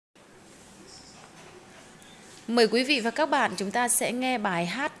Mời quý vị và các bạn chúng ta sẽ nghe bài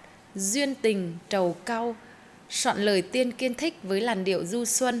hát Duyên Tình Trầu Cau, soạn lời Tiên Kiên Thích với làn điệu du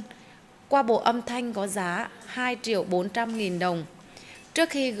xuân, qua bộ âm thanh có giá 2.400.000 đồng. Trước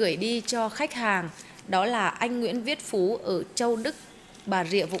khi gửi đi cho khách hàng, đó là anh Nguyễn Viết Phú ở Châu Đức, Bà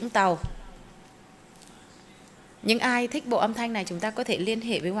Rịa Vũng Tàu. Những ai thích bộ âm thanh này chúng ta có thể liên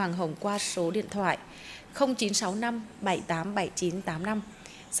hệ với Hoàng Hồng qua số điện thoại 0965 787985.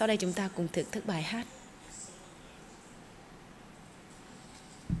 Sau đây chúng ta cùng thưởng thức bài hát.